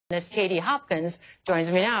Katie Hopkins joins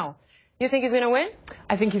me now. You think he's going to win?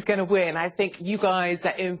 I think he's going to win. I think you guys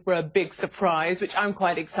are in for a big surprise, which I'm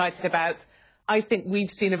quite excited about. I think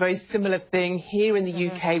we've seen a very similar thing here in the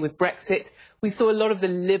UK with Brexit. We saw a lot of the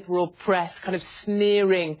liberal press kind of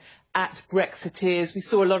sneering at Brexiteers. We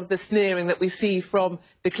saw a lot of the sneering that we see from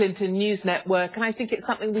the Clinton News Network, and I think it's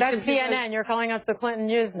something we That's CNN. You're calling us the Clinton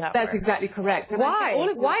News Network. That's exactly correct. Why?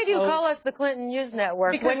 Why do you call us the Clinton News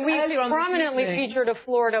Network? Because when we prominently featured a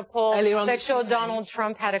Florida poll that showed Donald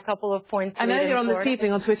Trump had a couple of points lead. And earlier on this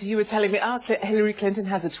evening on Twitter, you were telling me, Hillary Clinton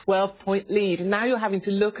has a 12-point lead, and now you're having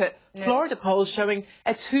to look at Florida polls showing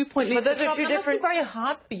a 2-point lead. But those are two different. Very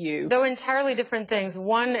hard for you. Though entirely different things.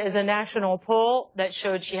 One is a national poll that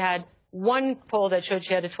showed she had. One poll that showed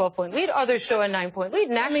she had a 12-point lead, others show a 9-point lead.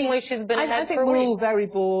 Nationally, she's been ahead for weeks. I think we're all very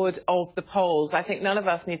bored of the polls. I think none of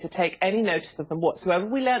us need to take any notice of them whatsoever.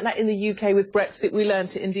 We learned that in the UK with Brexit. We learned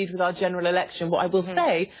it indeed with our general election. What I will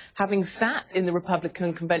say, having sat in the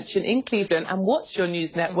Republican convention in Cleveland and watched your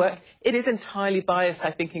news network, it is entirely biased,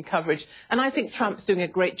 I think, in coverage. And I think Trump's doing a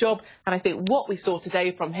great job. And I think what we saw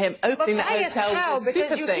today from him, opening the hotel, was a super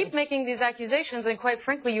because you thing. keep making these accusations, and quite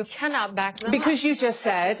frankly, you cannot back them up. Because you just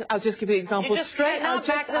said, I'll just give you an example straight. Not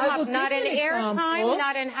back them up, not in airtime,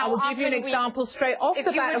 not in how often. I will give you an example straight off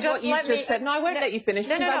the bat of what you just said. No, I won't let you finish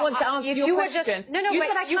because I want to answer your question. You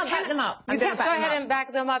said I can't back them up. You can't go ahead and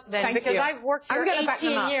back them up then, because I've worked here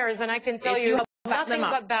 18 years and I can tell you nothing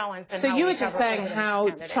but balance. So you were just saying how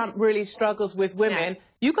Trump really struggles with women.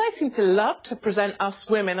 You guys seem to love to present us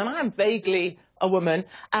women, and I am vaguely a woman,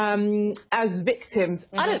 as victims.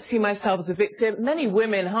 I don't see myself as a victim. Many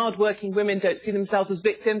women, hard-working women, don't see themselves as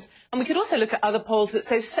victims. And we could also look at other polls that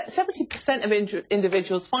say 70% of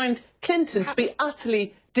individuals find Clinton to be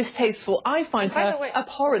utterly distasteful. I find her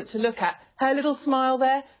abhorrent to look at. Her little smile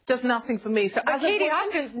there does nothing for me. So, as Katie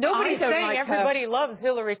Hopkins, nobody's saying everybody loves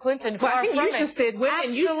Hillary Clinton. Well, I think you just did.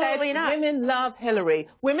 Women, you said women love Hillary.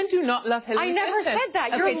 Women do not love Hillary Clinton. I never said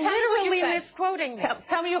that. You're literally misquoting me.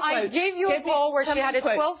 Tell me your quote. I gave you a poll where she had a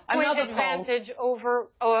 12-point advantage over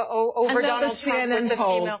Donald Trump with the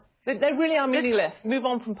female. They really are meaningless. Move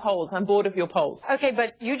on from polls. I'm bored of your polls. Okay,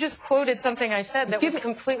 but you just quoted something I said that was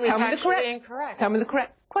completely factually incorrect. Tell me the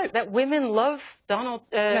correct quote. That women love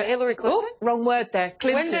Hillary Clinton? Oh, wrong word there.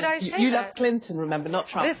 Clinton. When did I say you that? love Clinton, remember, not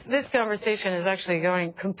Trump. This conversation is actually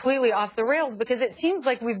going completely off the rails because it seems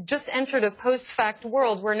like we've just entered a post-fact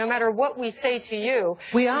world where no matter what we say to you,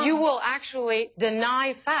 you will actually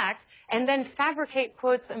deny facts and then fabricate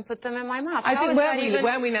quotes and put them in my mouth. I think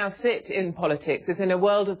where we now sit in politics is in a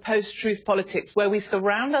world of post-truth politics where we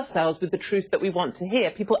surround ourselves with the truth that we want to hear.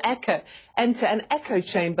 People enter an echo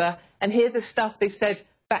chamber and hear the stuff they said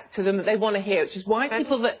back to them that they want to hear, which is why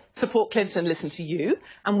people that support Clinton listen to you,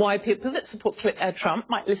 and why people that support Trump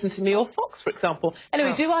might listen to me or Fox, for example.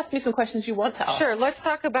 Anyway, do ask me some questions you want to ask. Sure, let's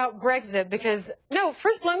talk about Brexit, because,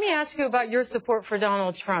 first let me ask you about your support for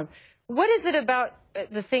Donald Trump. What is it about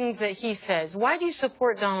the things that he says? Why do you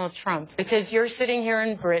support Donald Trump? Because you're sitting here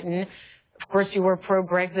in Britain. Of course, you were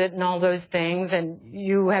pro-Brexit and all those things, and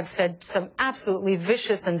you have said some absolutely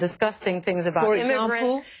vicious and disgusting things about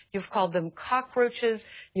immigrants. You've called them cockroaches.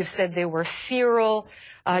 You've said they were feral.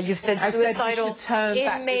 You've said suicidal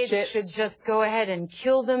inmates should just go ahead and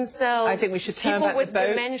kill themselves. I think we should turn back the boat. People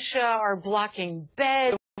with dementia are blocking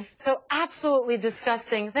beds. So absolutely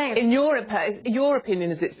disgusting things. In your opinion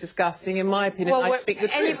is it's disgusting. In my opinion, I speak the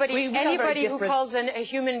truth. Anybody who calls a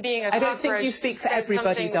human being a cockroach, I don't think you speak for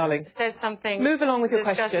everybody, darling. Says something. Move along with your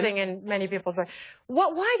disgusting in many people's minds.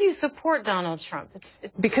 Why do you support Donald Trump?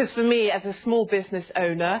 Because for me, as a small business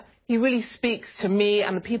owner, he really speaks to me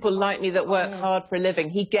and the people like me that work hard for a living.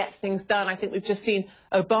 He gets things done. I think we've just seen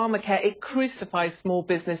Obamacare. It crucifies small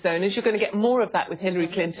business owners. You're going to get more of that with Hillary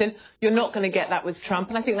Clinton. You're not going to get that with Trump.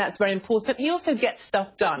 And I think that's very important. He also gets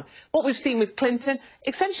stuff done. What we've seen with Clinton,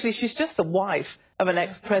 essentially, she's just the wife of an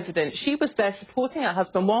ex-president. She was there supporting her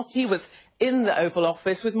husband whilst he was in the Oval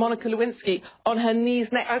Office with Monica Lewinsky on her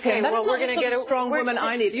knees next to him. Well, we're going to get a strong woman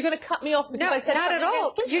I need. You're going to cut me off because I said not at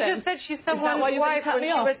all. You just said she's someone's wife when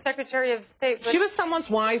she was Secretary of State. She was someone's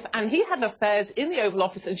wife, and he had affairs in the Oval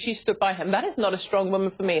Office, and she stood by him. That is not a strong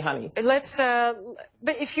woman for me, honey.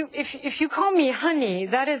 But if you call me honey,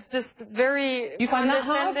 that is just very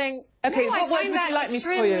condescending. Okay, what word would you like me to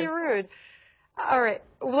call you? Extremely rude. All right,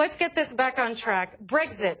 let's get this back on track.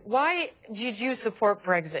 Brexit. Why did you support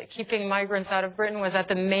Brexit? Keeping migrants out of Britain, was that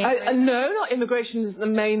the main reason? No, not immigration is the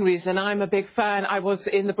main reason. I'm a big fan. I was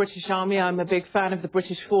in the British Army. I'm a big fan of the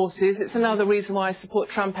British forces. It's another reason why I support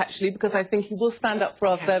Trump, actually, because I think he will stand up for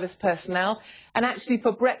our service personnel. And actually,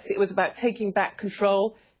 for Brexit, it was about taking back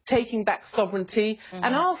control, taking back sovereignty.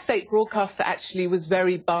 And our state broadcaster actually was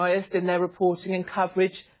very biased in their reporting and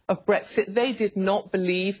coverage of Brexit. They did not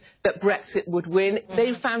believe that Brexit would win.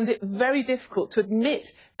 They found it very difficult to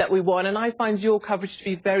admit that we won, and I find your coverage to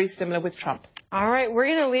be very similar with Trump. All right, we're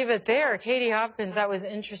going to leave it there. Katie Hopkins, that was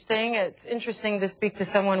interesting. It's interesting to speak to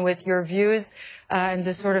someone with your views and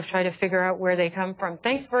to sort of try to figure out where they come from.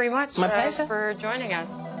 Thanks very much My pleasure. for joining us.